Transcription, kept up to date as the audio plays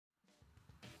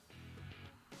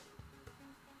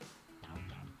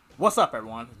What's up,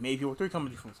 everyone? It's Maybe03 coming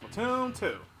to you from Splatoon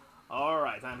 2.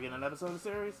 Alright, time to get another episode of the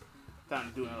series. Time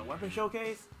to do another weapon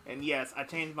showcase. And yes, I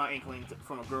changed my inkling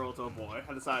from a girl to a boy.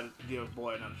 I decided to give a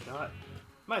boy another shot.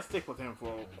 Might stick with him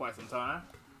for quite some time.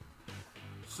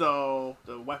 So,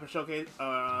 the weapon showcase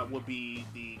will be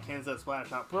the Kensa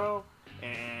Splattershot Pro.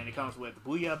 And it comes with the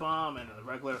Booyah Bomb and the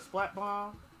regular Splat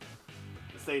Bomb.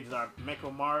 The stages are Mako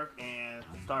Mark and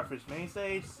Starfish main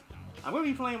stage. I'm going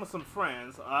to be playing with some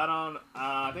friends.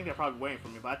 I think they're probably waiting for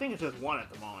me, but I think it's just one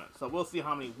at the moment. So we'll see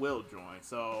how many will join.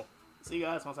 So, see you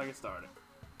guys once I get started.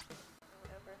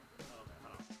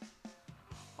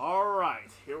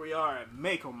 Alright, here we are at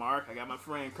Mako Mark. I got my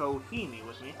friend CodeHimi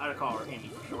with me. I call her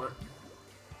Himi for short.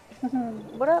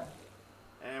 What up?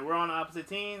 And we're on the opposite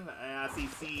team, and I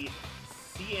see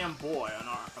cmboi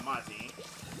on my team.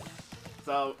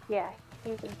 So, yeah,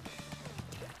 easy.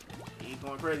 He's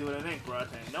going crazy with an ink brush,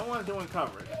 and no one's doing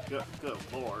coverage. Good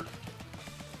lord.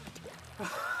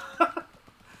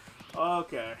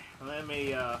 Okay, let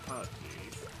me, oh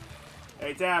jeez.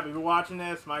 Hey Tab, if you're watching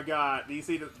this, my god, do you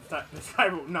see this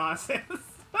type of nonsense?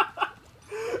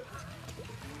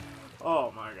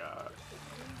 Oh my god.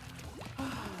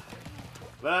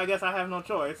 But I guess I have no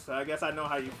choice. I guess I know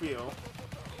how you feel.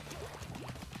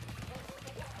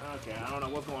 Okay, I don't know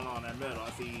what's going on in that middle. I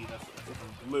see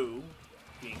some blue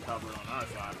being covered on our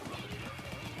side for some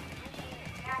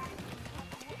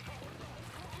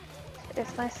reason.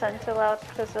 Is my son too loud?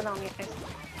 Because then I'll mute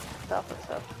myself and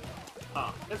stuff.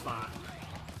 Oh, it's fine.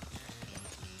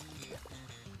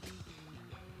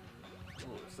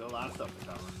 Ooh, there's still a lot of stuff to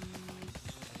cover.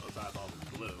 Besides all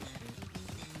this blue.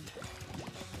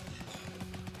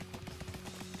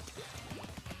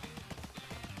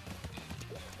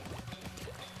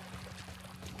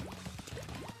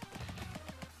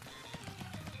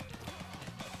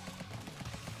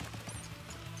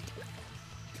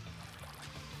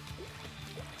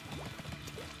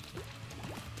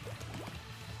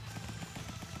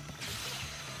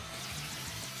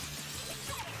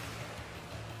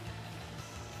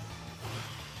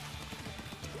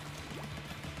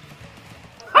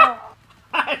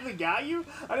 I got you?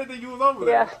 I didn't think you was over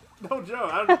there. Yeah. No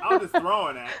joke. I was just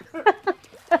throwing that.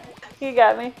 You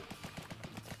got me.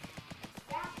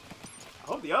 I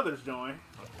hope the others join.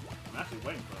 I'm actually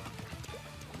waiting for them.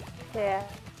 Yeah.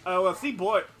 Well,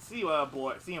 cmboi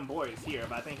is here,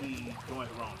 but I think he joined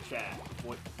the wrong chat.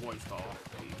 Voice call.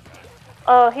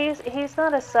 Oh, he's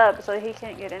not a sub, so he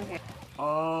can't get in here.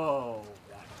 Oh.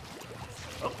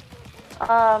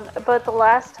 But the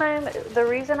last time, the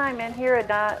reason I'm in here and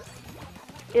not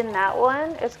in that one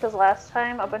is because last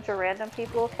time a bunch of random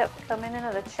people kept coming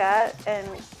into the chat and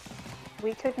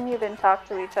we couldn't even talk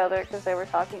to each other because they were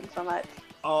talking so much.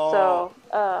 Oh.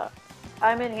 So,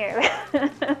 I'm in here.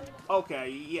 Okay,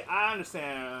 yeah, I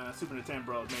understand Super Nintendo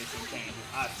Bros made some changes.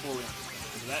 I fully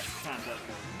understand. So that kind of does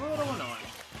get a little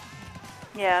annoying.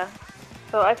 Yeah.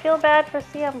 So I feel bad for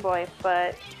cmboi,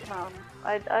 but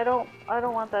I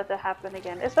don't want that to happen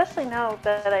again. Especially now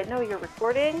that I know you're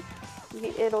recording.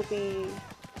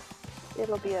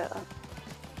 It'll be a.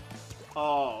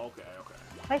 Oh,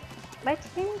 okay. My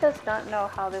team does not know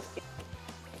how this game.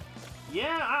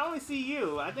 Yeah, I only see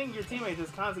you. I think your teammates is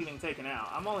constantly getting taken out.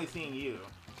 I'm only seeing you.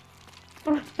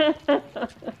 This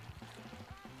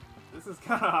is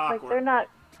kind of awkward. Like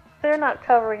they're not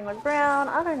covering the ground.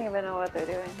 I don't even know what they're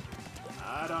doing.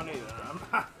 I don't either.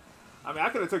 I mean, I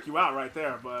could have took you out right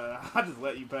there, but I just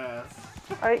let you pass.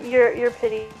 You're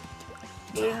pitying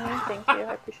me. Thank you.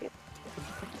 I appreciate it.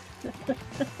 Oh,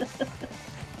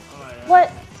 yeah.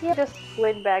 What? He just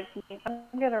windbagged me.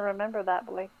 I'm gonna remember that,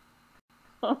 boy.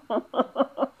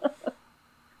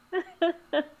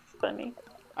 It's funny.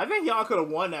 I think y'all could have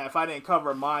won that if I didn't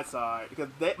cover my side, because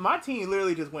my team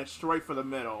literally just went straight for the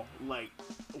middle. Like,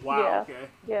 wow, Yeah. okay.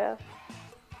 Yeah.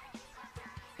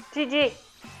 GG.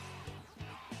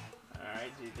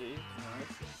 Alright, GG. Alright.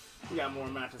 We got more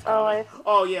matches coming.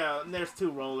 Oh, yeah, and there's 2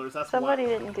 rollers. That's Somebody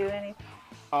didn't do anything.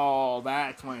 Oh, that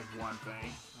explains one thing.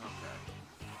 Okay.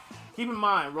 Keep in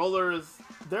mind, rollers,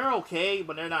 they're okay,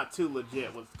 but they're not too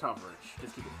legit with coverage.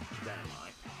 Just keep that in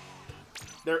mind.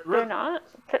 They're not?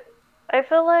 I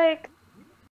feel like...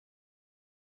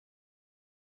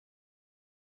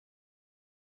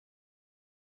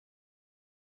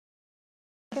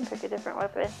 You can pick a different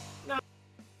weapon. No,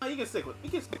 you can stick with it.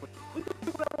 You can stick with it. We can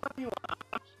do whatever you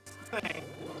want.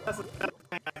 That's the thing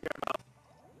I hear about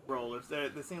rollers.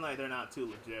 They seem like they're not too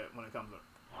legit when it comes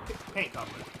to paint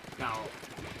coverage. Now,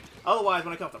 otherwise,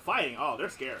 when it comes to fighting, oh, they're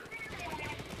scary.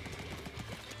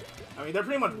 I mean, they're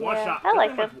pretty much one-shot. I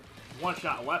like them.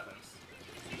 One-shot weapons.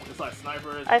 Just like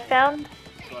snipers. I found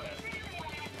Go ahead.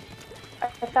 I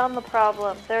found the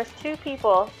problem. There's 2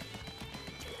 people,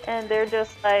 and they're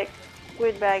just like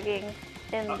squid bagging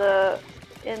in the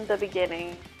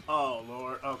beginning. Oh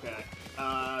Lord. Okay.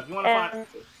 If you want to And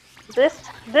find.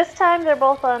 this time they're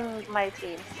both on my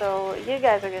team, so you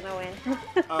guys are gonna win.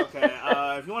 Okay.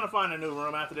 If you want to find a new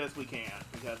room after this, we can,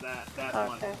 because that's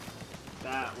one. Okay.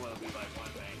 That will be like one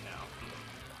thing now.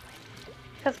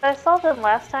 Because I saw them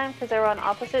last time because they were on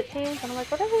opposite teams, and I'm like,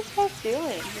 what are these guys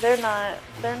doing? They're not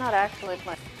actually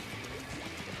playing.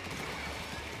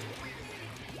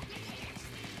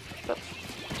 But,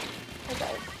 I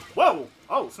died. Whoa!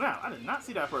 Oh snap! I did not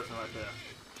see that person right there.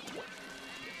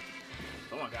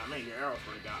 Someone got me. Your arrow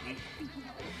spray got me.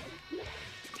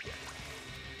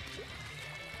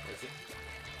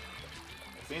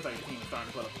 It seems like the team is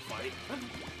starting to put up a fight.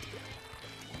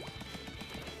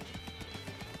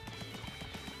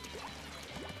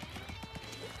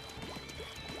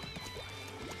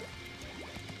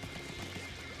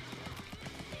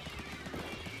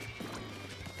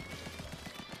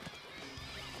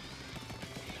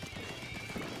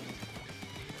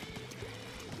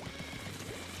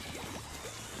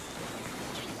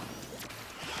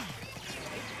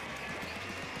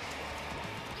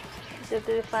 Did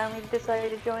they finally decide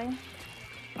to join?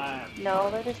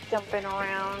 No, they're just jumping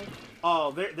around.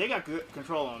 Oh, they got good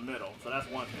control on the middle, so that's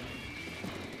one thing.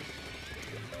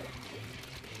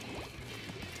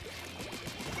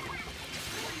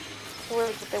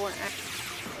 Worried that they weren't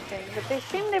actually, but they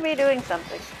seem to be doing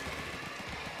something.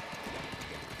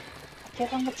 Give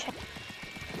them a check.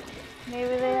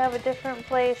 Maybe they have a different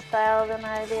play style than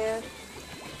I do.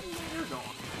 You're going.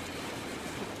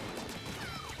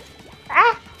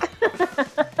 Ah!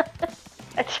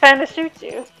 I'm trying to shoot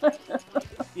you.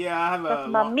 Yeah, I have a.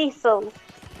 With my missiles.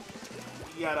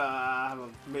 You gotta have a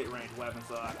mid-range weapon,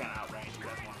 so I kind of outrange you.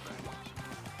 That's one thing.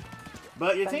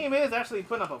 But your team is actually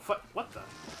putting up a fight. What the?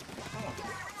 Oh.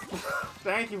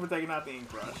 Thank you for taking out the ink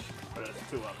brush. But there's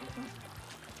 2 of them.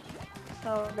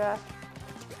 Oh god.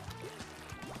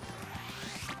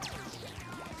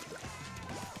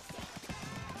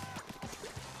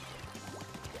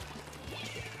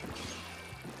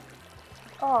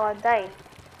 Oh, I died.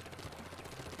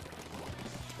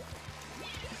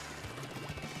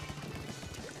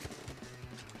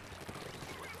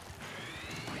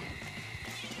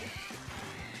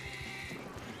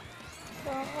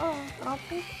 Oh, I don't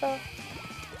think so.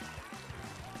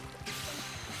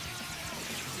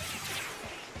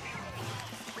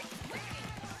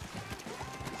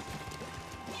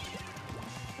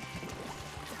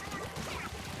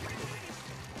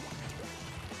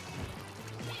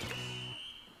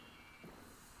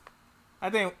 I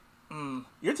think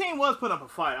your team was putting up a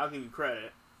fight. I'll give you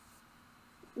credit.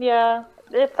 Yeah,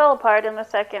 it fell apart in the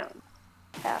second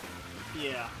half.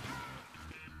 Yeah.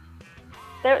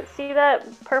 There, see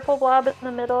that purple blob in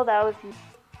the middle? That was.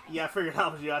 Yeah, I figured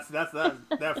out you. That's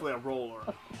definitely a roller.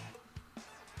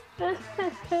 Look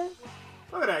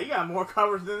at that. You got more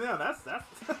coverage than them. That's.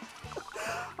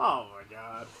 Oh my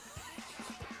god.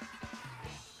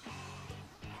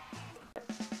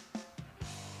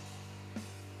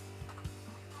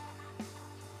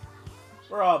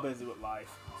 We're all busy with life,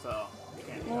 so we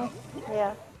can't do that.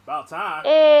 Yeah. About time.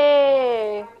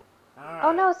 Hey! Right.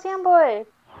 Oh no, Samboy!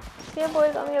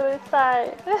 Samboy's on the other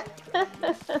side.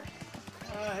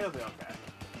 He'll be okay.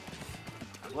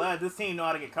 I'm glad this team know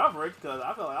how to get coverage, because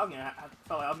I felt like I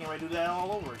was getting ready to do that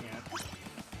all over again.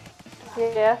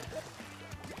 Yeah.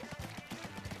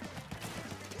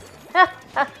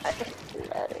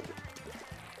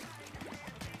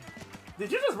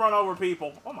 Did you just run over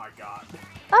people? Oh my god.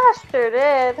 I sure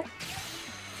did.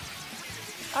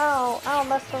 Oh, I don't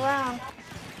mess around.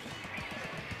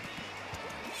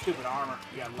 Stupid armor.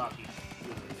 You got lucky. You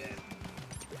would be dead.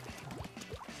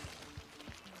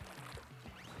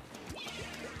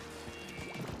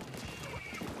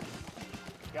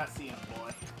 Gotta see him,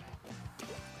 boy.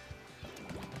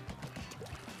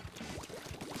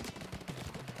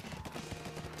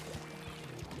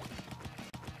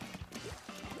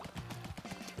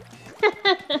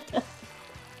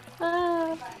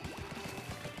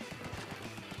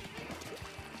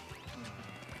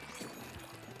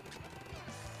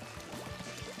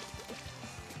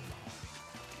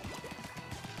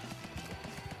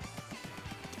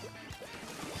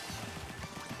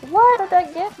 What did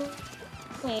that get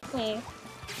me?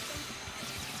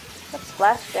 That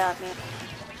splashed down me.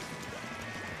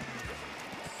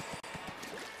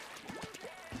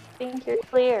 Think you're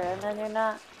clear, and then you're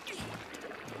not.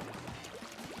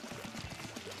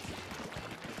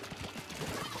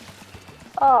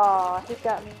 Oh, he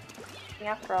got me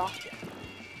after all.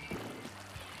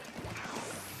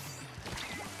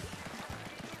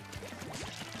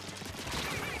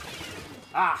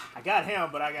 Ah, I got him,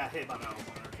 but I got hit by my own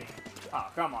team. Oh,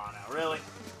 come on now, really?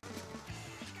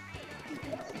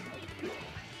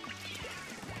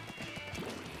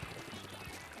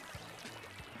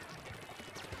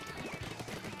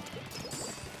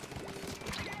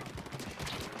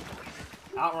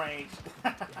 Outranged.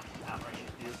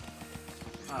 Outranged, dude.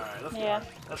 Alright, let's go.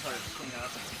 Let's hurry clean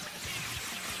up.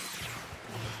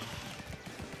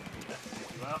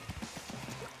 Well,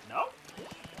 no?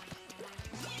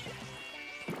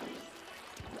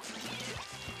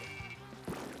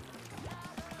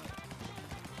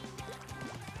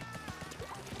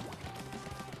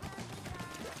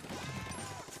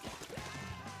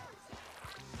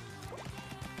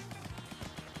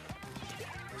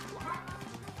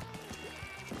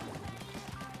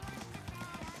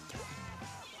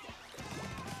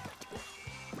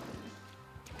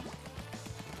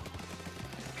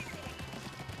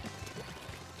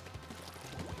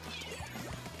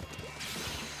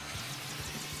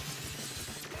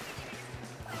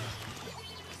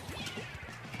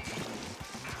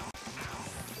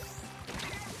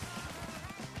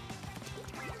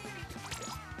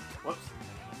 Whoops.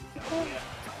 Yeah.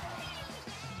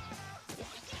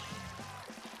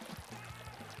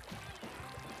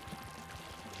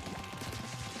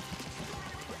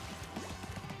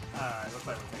 Alright, looks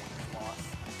like we're taking this loss.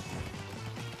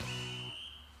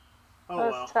 Oh That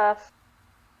was well. tough.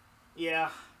 Yeah.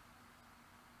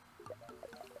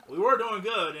 We were doing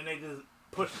good and they just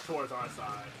pushed towards our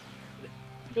side.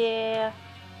 Yeah.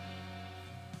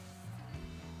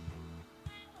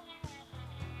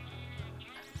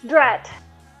 Drat.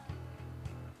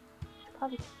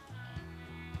 Probably.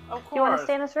 Of Do you want to course.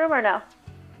 stay in this room or no?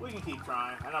 We can keep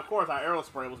trying. And of course our arrow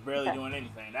spray was barely doing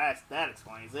anything. That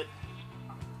explains it.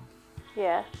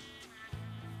 Yeah.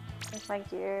 There's my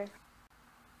gear.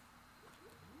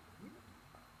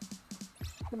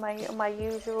 My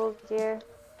usual gear.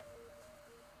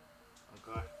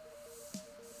 Okay.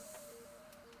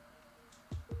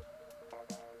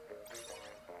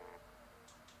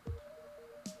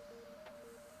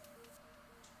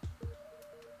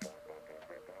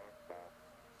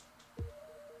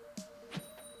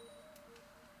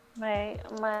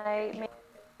 My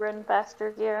run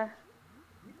faster gear.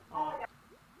 Oh.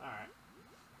 Alright.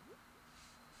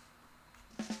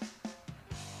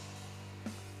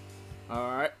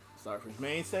 Alright. Start from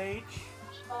main stage.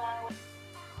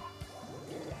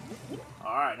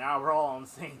 Alright, now we're all on the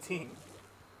same team.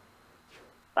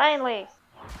 Finally.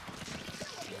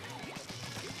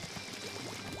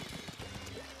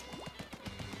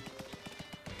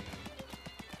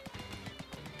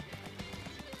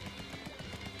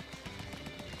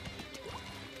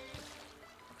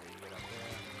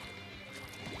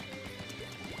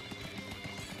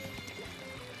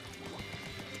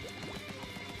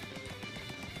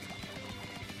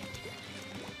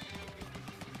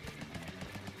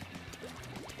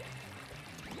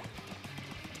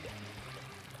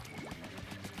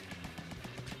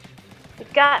 You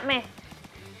got me.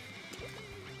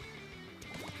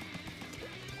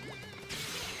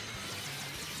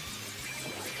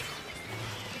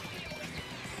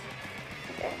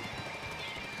 Okay.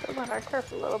 Build on our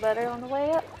turf a little better on the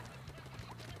way up.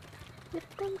 Ooh,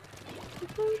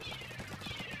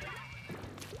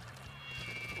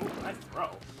 nice throw.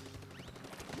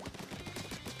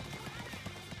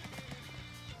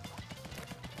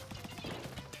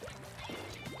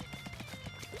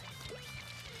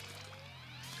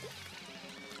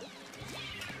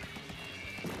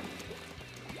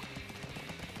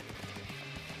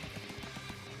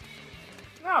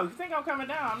 No, you think I'm coming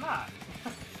down? I'm not.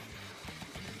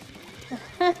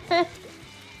 That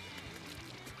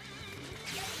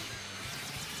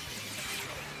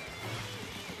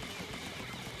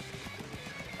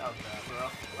was bad, bro.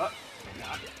 Oh,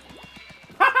 not.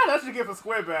 That should give a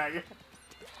square bag.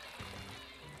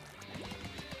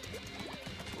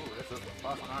 Ooh, this is a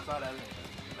boss on our side. I didn't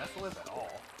mess with at all.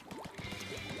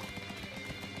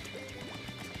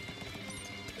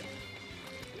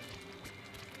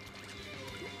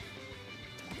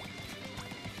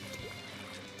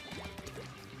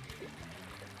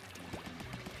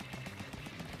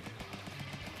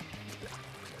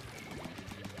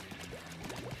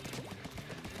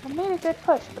 I made a good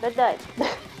push, but I died.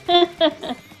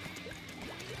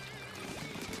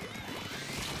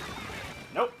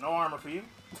 Nope, no armor for you.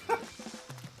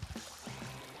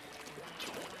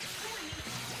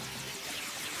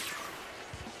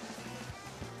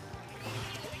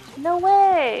 No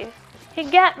way! He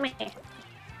got me! You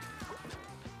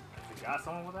got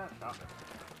someone with that? Stop it.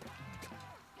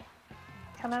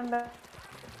 Coming back.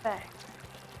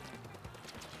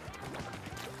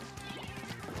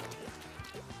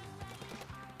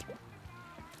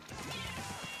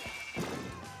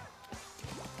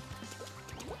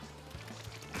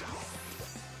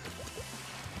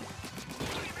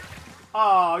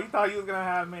 Oh, you thought you was gonna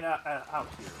have me out here.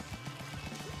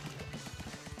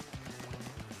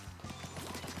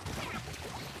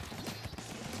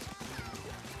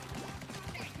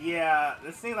 Yeah,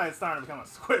 this seems like it's starting to become a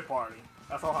squid party.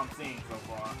 That's all I'm seeing so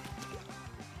far.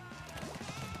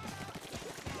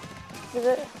 Is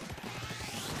it?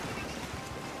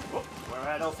 Whoop, whoever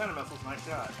had those center missiles, nice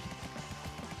shot.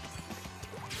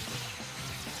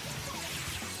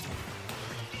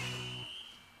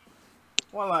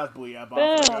 One last booyah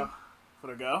bomb for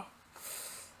the go.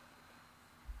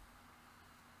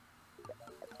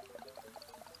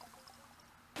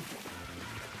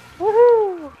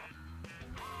 Woohoo!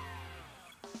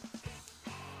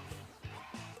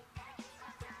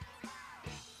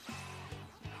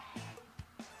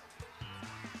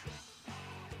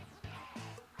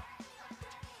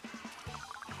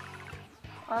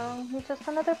 He's just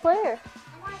another player.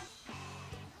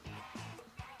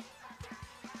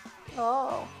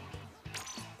 Oh.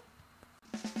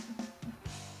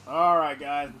 Alright,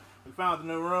 guys. We found the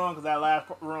new room because that last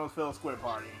room was filled with squid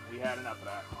party. We had enough of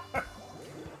that.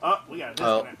 Oh, we got a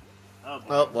disconnect.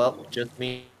 Oh, well, just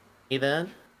me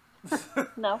then?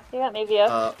 No, you got me,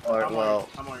 Vio. I'm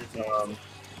on your team.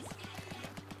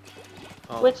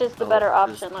 Which is the better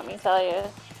option, let me tell you.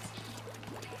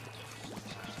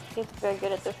 He's very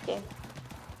good at this game.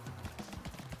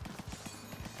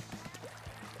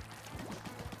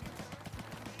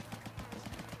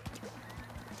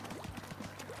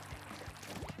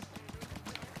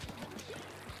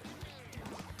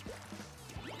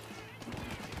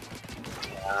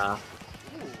 Yeah.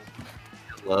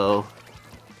 Hello.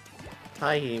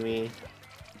 Hi, Himi.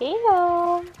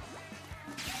 Heyo.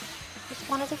 Just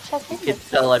wanted to check in. You can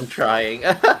tell I'm trying.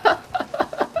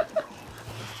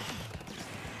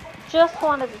 Just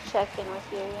wanted to check in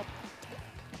with you.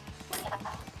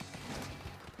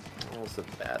 That was a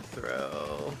bad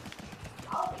throw.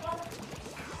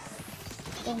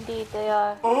 Indeed, they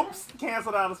are. Oops!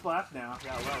 Canceled out of splashdown.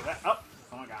 Gotta love that. Oh,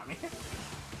 someone got me.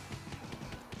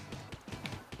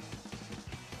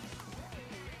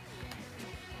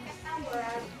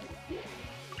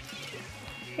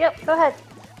 Yep, go ahead.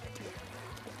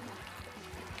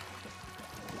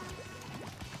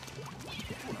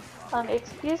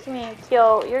 Excuse me,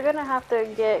 Kyo, you're gonna have to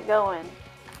get going.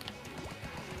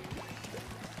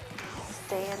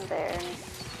 Stand there.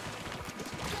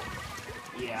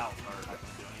 Yeah, I was hurt. I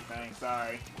couldn't do anything.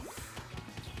 Sorry.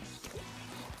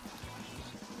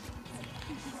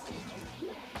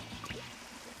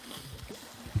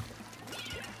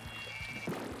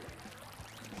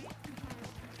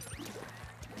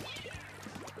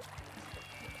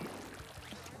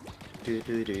 Do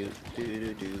do do do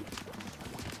do do.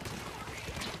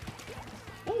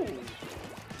 Ooh.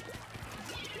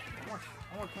 One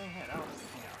more clean hit. That was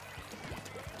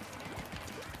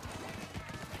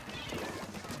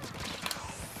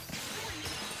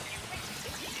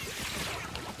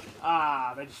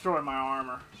Ah, they destroyed my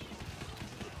armor.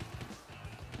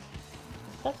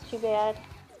 That's too bad.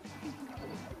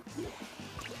 Okay,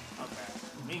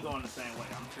 me going the same way.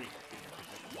 I'm treating.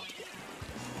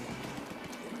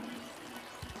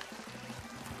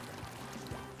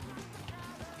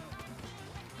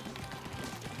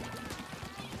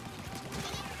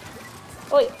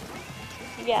 Wait,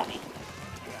 you got me.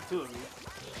 Yeah, two of you.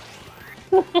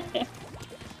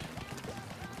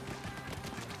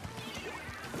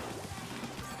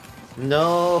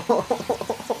 No!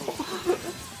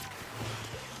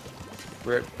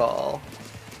 Rip ball.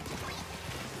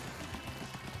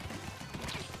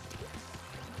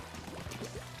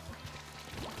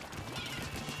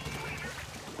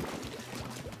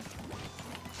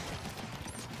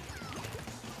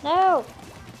 No!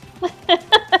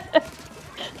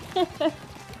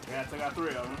 Yeah, I got three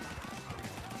of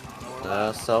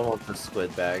them. Someone the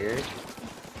squid bagger. So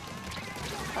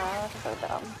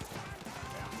dumb.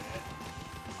 Okay, I'm dead.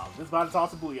 I was just about to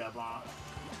toss a booyah bomb.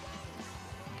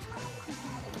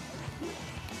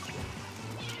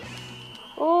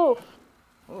 Ooh,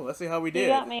 Oh, let's see how we you did.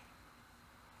 got me.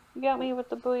 You got me with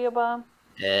the booyah bomb.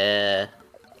 Yeah,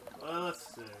 Well,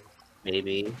 let's see.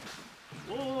 maybe.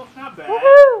 Oh, not bad.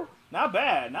 Woohoo! Not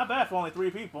bad. Not bad for only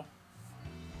 3 people.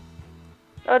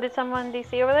 Oh, did someone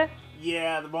DC over there?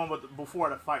 Yeah, the one with before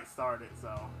the fight started,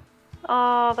 so.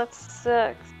 Oh, that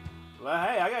sucks. Well,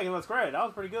 hey, I gotta give us credit. That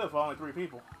was pretty good for only 3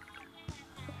 people.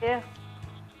 Yeah.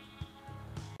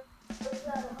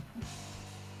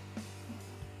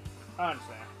 I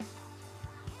understand.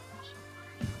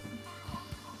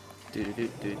 Do do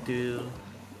do do.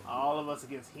 All of us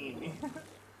against Himi.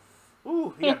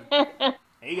 Ooh, he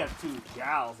got 2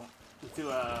 gals,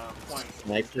 2 points.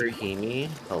 Sniper Himi,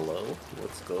 hello,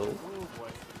 let's go. Ooh, boy.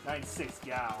 96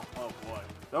 gal. Oh boy.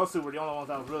 Those two were the only ones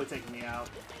that was really taking me out.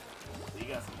 So you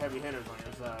got some heavy hitters on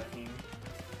your side, Himi.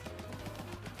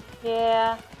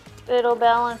 Yeah, it'll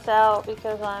balance out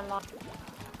because I'm on.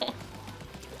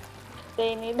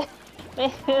 They need to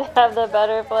have the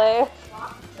better player.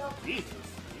 Jesus.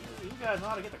 You guys know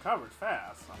how to get the coverage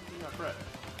fast. I'll give you credit.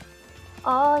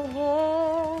 Oh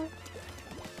yeah.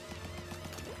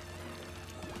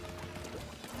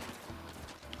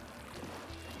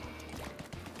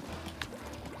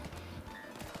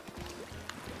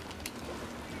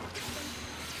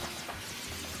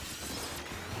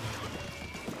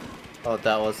 Oh,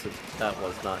 that was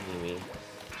not Himi.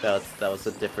 That was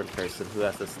a different person who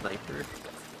has a sniper.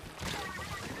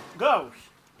 Go!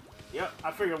 Yep,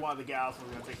 I figured one of the gals was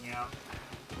gonna take me out.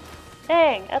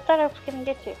 Dang, I thought I was gonna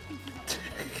get you.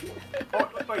 Oh,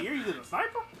 wait, you're using a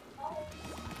sniper?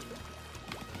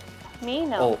 Me?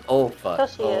 No. Oh fuck.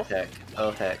 Toshi Oh is. heck.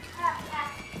 Oh heck.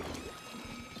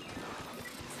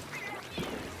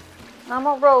 I'm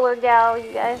a roller gal,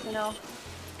 you guys know.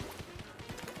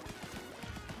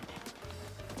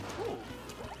 Ooh,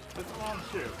 put them on the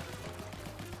shoe.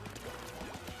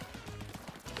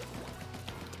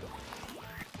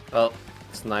 Oh,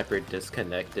 sniper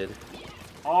disconnected.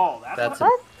 Oh, that's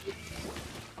What?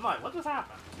 I'm like, what just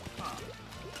happened? Huh.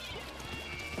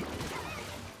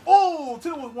 Oh,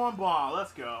 2 with 1 bomb.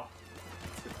 Let's go.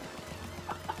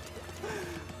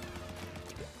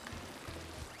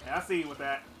 Yeah, I see you with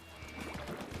that.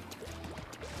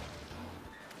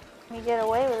 You get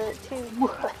away with it too.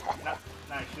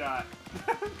 Nice shot.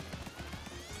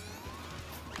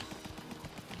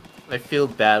 I feel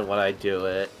bad when I do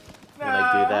it. When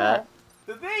I do that.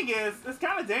 The thing is, it's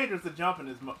kind of dangerous to jump in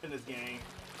this game.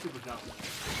 Super jump.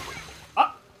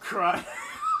 Oh, crud.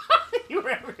 You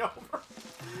ran me over.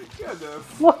 Goodness.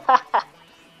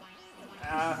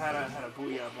 I had a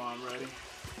booyah bomb ready.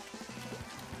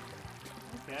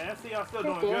 Okay, I see y'all still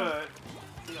doing good.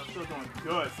 I see y'all still doing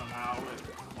good somehow with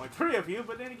only 3 of you,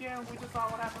 but then again, we just saw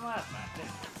what happened last match,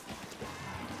 didn't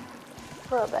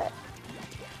we? A little bit.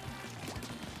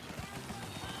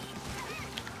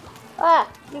 Ah,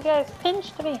 you guys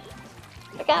pinched me.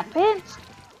 I got pinched.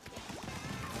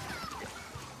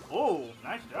 Oh,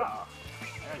 nice job.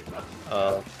 There you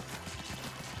go.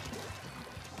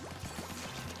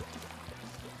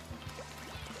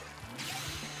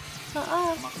 I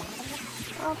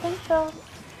don't think so.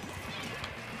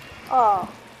 Oh,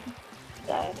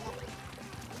 guys.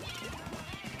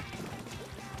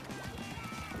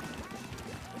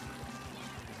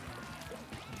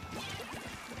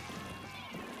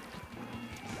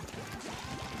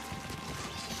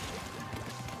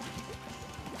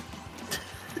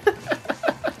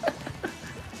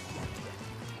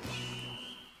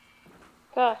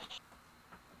 Gosh.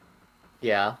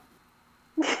 Yeah.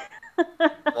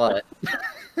 What?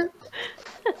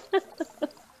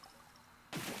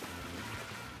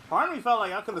 Part of me felt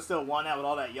like I could have still won that with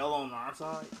all that yellow on our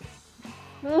side.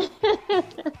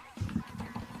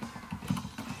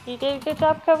 You did a good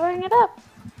job covering it up.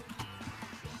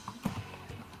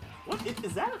 What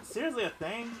is that seriously a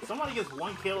thing? Somebody gets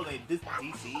 1 kill and they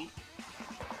DC?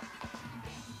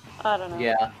 I don't know.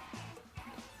 Yeah.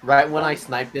 Right when I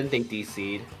sniped them, they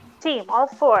DC'd. Team, all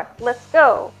 4. Let's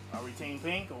go. Are we Team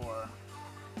Pink or?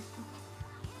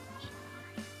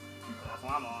 That's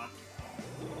what I'm on.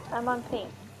 I'm on pink.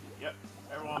 Yep.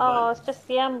 Everyone. Oh, it's just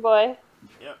the cmboi.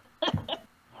 Yep.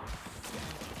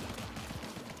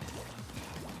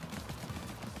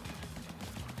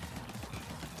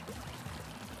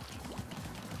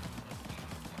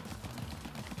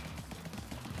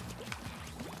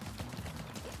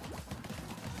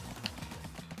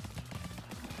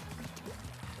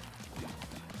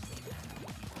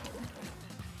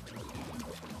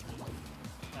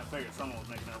 I figured someone was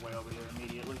making their way over here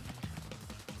immediately.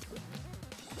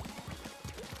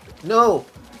 No!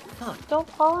 Fuck. Don't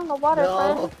fall in the water,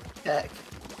 No! friend. Heck.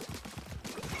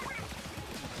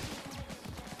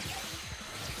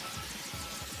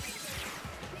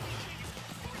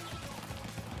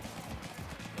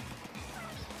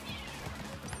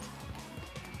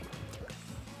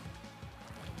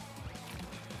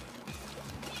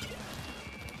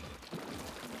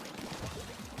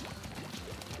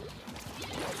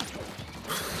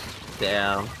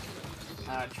 Damn.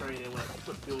 I traded with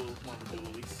one of the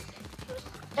dualies.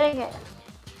 Dang it.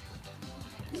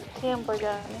 The cmboi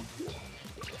got me.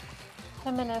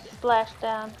 I'm in a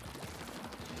splashdown.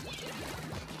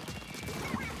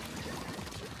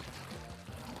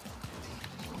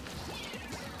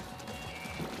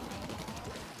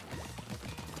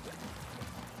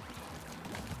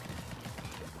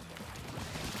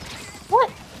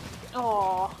 What?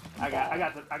 Oh. I I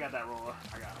got that roller.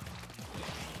 I got him.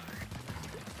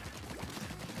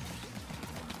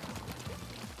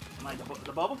 Like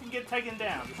the bubble can get taken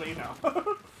down, just so you know.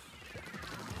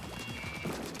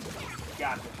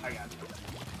 Gotcha. I got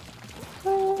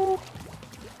you.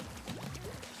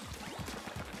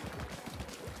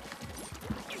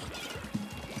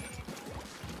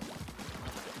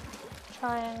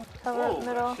 Try and cover Whoa, the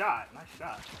middle. nice shot. Nice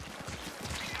shot.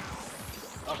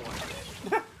 Oh boy.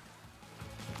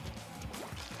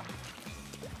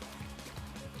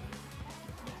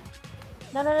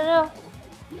 No, no, no,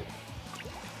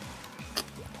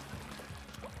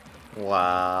 no.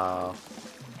 Wow.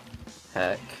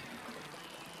 Heck.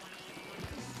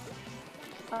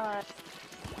 Alright.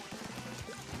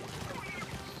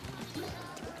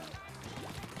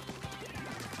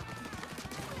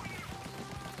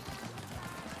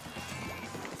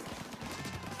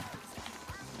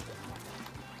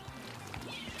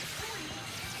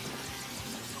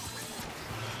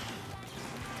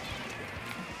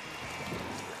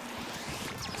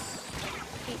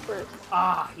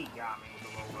 Ah, he got me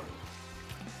with the roller.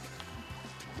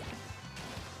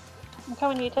 I'm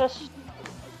coming, you Tush.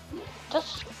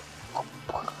 Tush.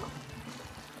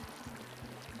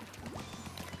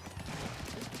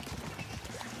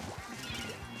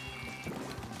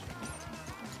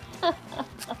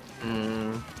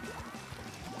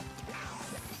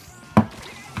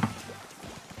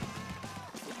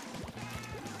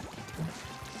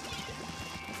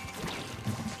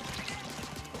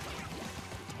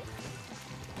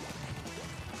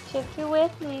 Take you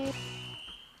with me.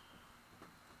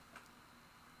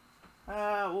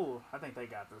 Ooh, I think they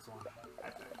got this one. I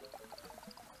think.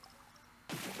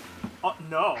 Oh,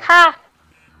 no. Ha!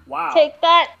 Wow. Take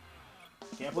that!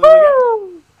 Can't believe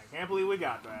I can't believe we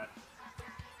got that.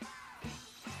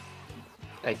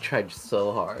 I tried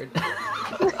so hard.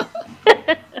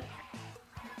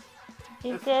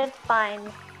 You did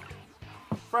fine.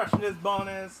 Freshness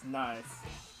bonus. Nice.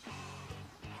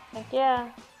 Heck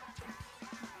yeah.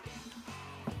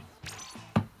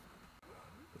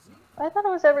 I thought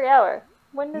it was every hour.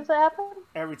 When does that happen?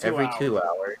 Every 2 hours. 2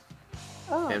 hours.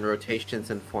 Oh. And rotations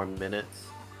in 4 minutes.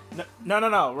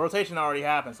 No. Rotation already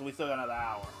happened, so we still got another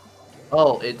hour.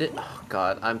 Oh, it did. Oh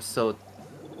God, I'm so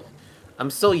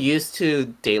used to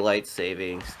daylight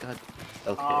savings. God.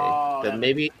 Okay. Oh, Then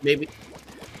maybe,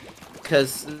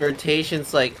 because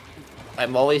rotations, like,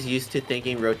 I'm always used to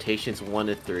thinking rotations 1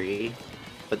 to 3,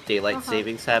 but daylight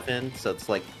savings happen, so it's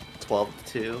like 12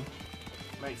 to 2.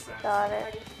 Makes sense. Got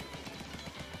it.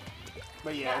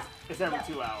 But yeah, it's every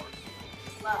 2 hours.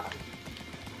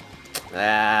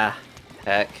 Ah,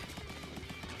 heck.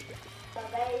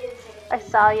 I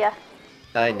saw ya.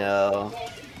 I know.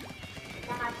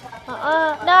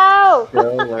 No!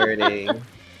 Still learning.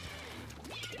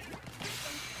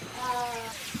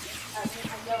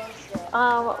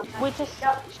 We just...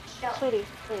 Sweetie.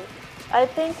 I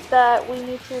think that we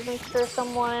need to make sure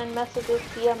someone messages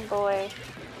cmboi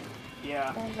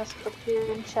Yeah. in the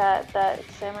Splatoon chat that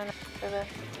Salmon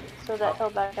so that he'll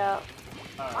back out.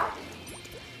 Alright.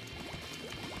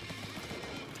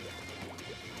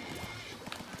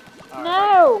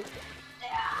 No!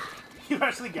 You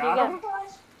actually got him?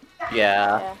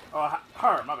 Yeah. Oh,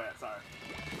 her. My bad. Sorry.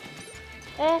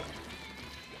 Let's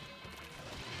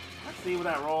see with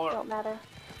that roller. Don't matter.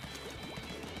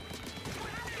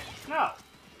 No.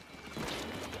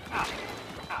 Ow.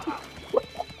 Ow.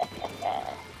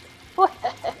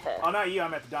 Oh, not you.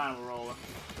 I'm at the dynamo roller.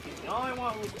 He's the only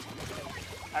one who...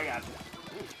 I got you.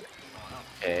 Ooh.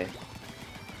 Okay.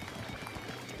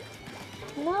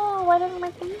 No, why didn't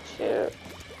my thing shoot?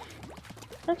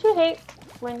 Don't you hate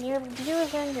when you're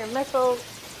using your missiles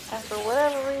and for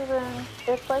whatever reason,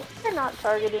 it's like you're not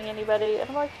targeting anybody, and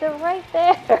I'm like, they're right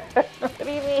there. What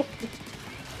do you mean?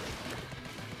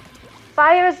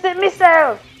 Fires the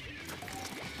missile!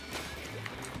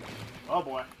 Oh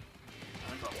boy.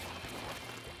 I'm in trouble.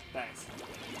 Thanks.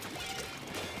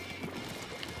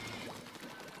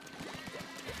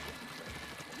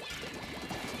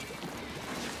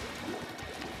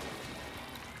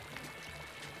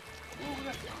 Ooh,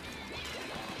 that's fun.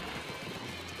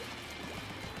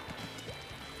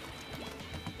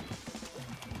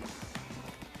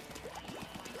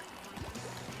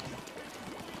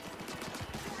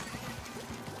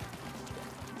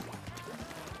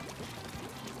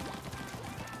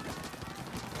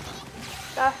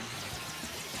 Ah.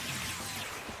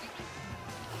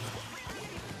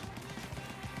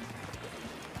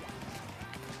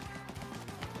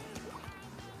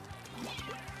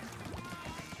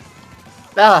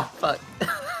 Ah, fuck.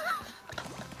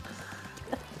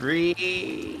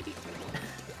 Re.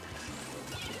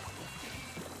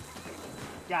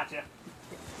 Gotcha.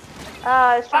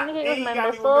 I was trying to get you with my got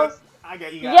me missiles. I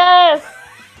got you. Yes!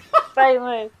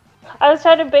 Finally. I was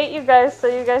trying to bait you guys so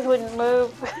you guys wouldn't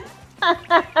move.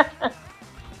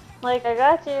 Like, I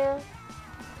got you.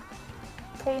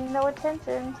 Pay no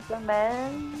attention to the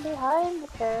men behind the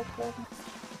character.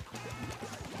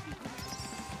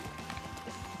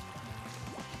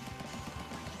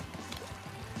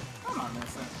 I'm not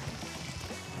missing.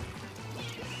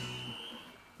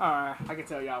 Alright, I can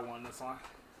tell y'all won this one.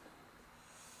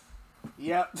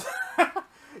 Yep.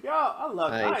 Y'all, I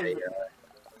love it.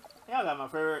 Y'all got my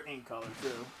favorite ink color, too.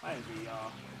 I envy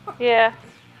y'all. Yeah.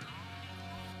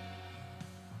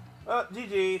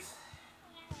 GG's.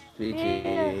 GG.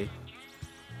 Yeah.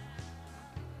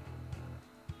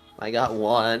 I got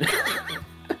one.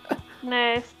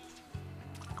 Nice.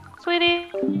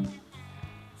 Sweetie.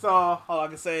 So, all I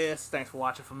can say is thanks for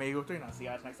watching from me, 3, and I'll see you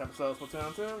guys next episode of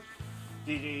Splatoon 2.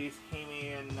 GG's,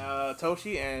 Himi, and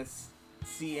Toshi, and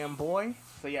cmboi.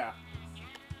 So, yeah.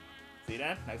 See you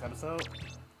then, next episode.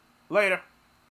 Later.